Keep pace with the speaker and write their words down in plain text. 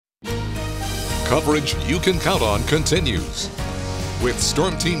Coverage you can count on continues. With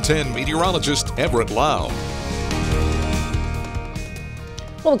Storm Team 10 meteorologist Everett Lau.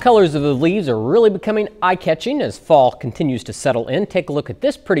 Well, the colors of the leaves are really becoming eye-catching as fall continues to settle in. Take a look at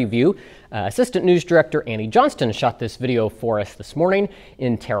this pretty view. Assistant News Director Annie Johnston shot this video for us this morning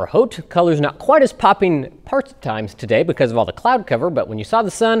in Terre Haute. Colors not quite as popping parts times today because of all the cloud cover, but when you saw the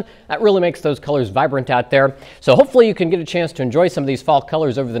sun, that really makes those colors vibrant out there. So hopefully you can get a chance to enjoy some of these fall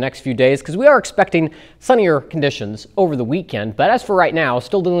colors over the next few days because we are expecting sunnier conditions over the weekend. But as for right now,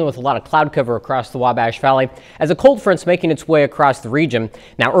 still dealing with a lot of cloud cover across the Wabash Valley as a cold front's making its way across the region.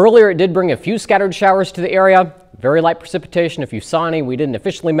 Now earlier it did bring a few scattered showers to the area. Very light precipitation. If you saw any, we didn't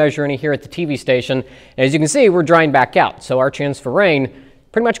officially measure any here at the TV station. And as you can see, we're drying back out. So our chance for rain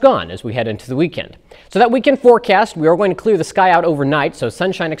pretty much gone as we head into the weekend. So that weekend forecast, we are going to clear the sky out overnight. So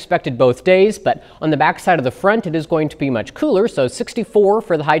sunshine expected both days, but on the backside of the front, it is going to be much cooler. So 64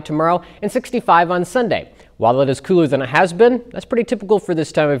 for the high tomorrow and 65 on Sunday. While it is cooler than it has been, that's pretty typical for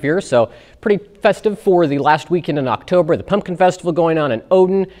this time of year, so pretty festive for the last weekend in October. The Pumpkin Festival going on in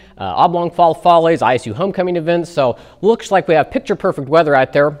Odin, Oblong Fall Follies, ISU homecoming events, so looks like we have picture-perfect weather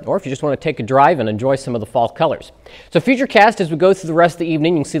out there, or if you just want to take a drive and enjoy some of the fall colors. So futurecast, as we go through the rest of the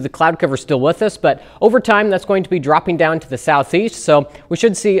evening, you can see the cloud cover still with us, but over time that's going to be dropping down to the southeast, so we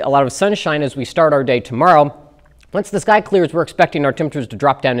should see a lot of sunshine as we start our day tomorrow. Once the sky clears, we're expecting our temperatures to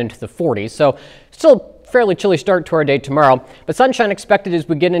drop down into the 40s, so still fairly chilly start to our day tomorrow, but sunshine expected as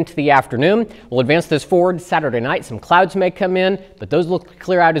we get into the afternoon. We'll advance this forward Saturday night. Some clouds may come in, but those look to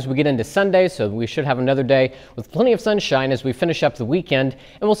clear out as we get into Sunday, so we should have another day with plenty of sunshine as we finish up the weekend,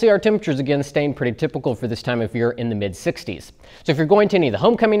 and we'll see our temperatures again staying pretty typical for this time of year in the mid-60s. So if you're going to any of the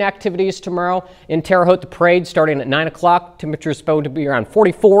homecoming activities tomorrow in Terre Haute, the parade starting at 9 o'clock, temperatures supposed to be around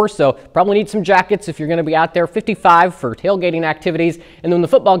 44, so probably need some jackets if you're going to be out there. 55 for tailgating activities, and then when the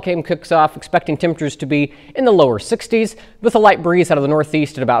football game kicks off, expecting temperatures to be in the lower 60s with a light breeze out of the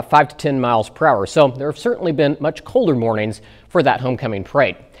northeast at about 5 to 10 miles per hour. So there have certainly been much colder mornings for that homecoming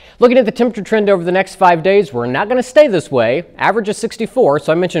parade. Looking at the temperature trend over the next 5 days, we're not going to stay this way. Average is 64,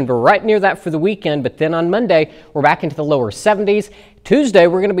 so I mentioned we're right near that for the weekend, but then on Monday, we're back into the lower 70s. Tuesday,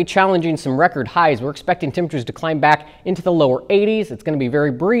 we're going to be challenging some record highs. We're expecting temperatures to climb back into the lower 80s. It's going to be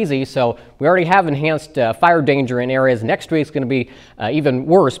very breezy, so we already have enhanced fire danger in areas. Next week is going to be even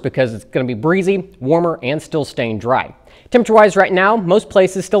worse because it's going to be breezy, warmer, and still staying dry. Temperature-wise right now, most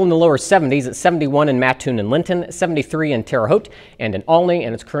places still in the lower 70s at 71 in Mattoon and Linton, 73 in Terre Haute and in Olney,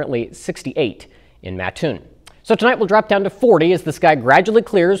 and it's currently 68 in Mattoon. So tonight we'll drop down to 40 as the sky gradually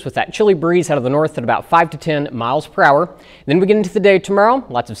clears with that chilly breeze out of the north at about 5 to 10 miles per hour. Then we get into the day tomorrow,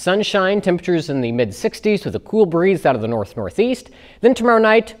 lots of sunshine, temperatures in the mid-60s with a cool breeze out of the north-northeast. Then tomorrow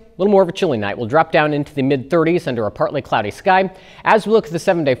night, a little more of a chilly night. We'll drop down into the mid-30s under a partly cloudy sky. As we look at the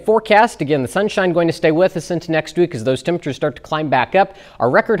 7-day forecast, again, the sunshine going to stay with us into next week as those temperatures start to climb back up.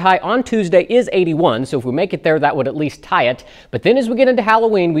 Our record high on Tuesday is 81, so if we make it there, that would at least tie it. But then as we get into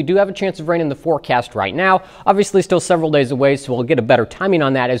Halloween, we do have a chance of rain in the forecast right now. Obviously, still several days away, so we'll get a better timing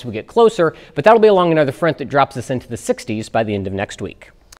on that as we get closer, but that'll be along another front that drops us into the 60s by the end of next week.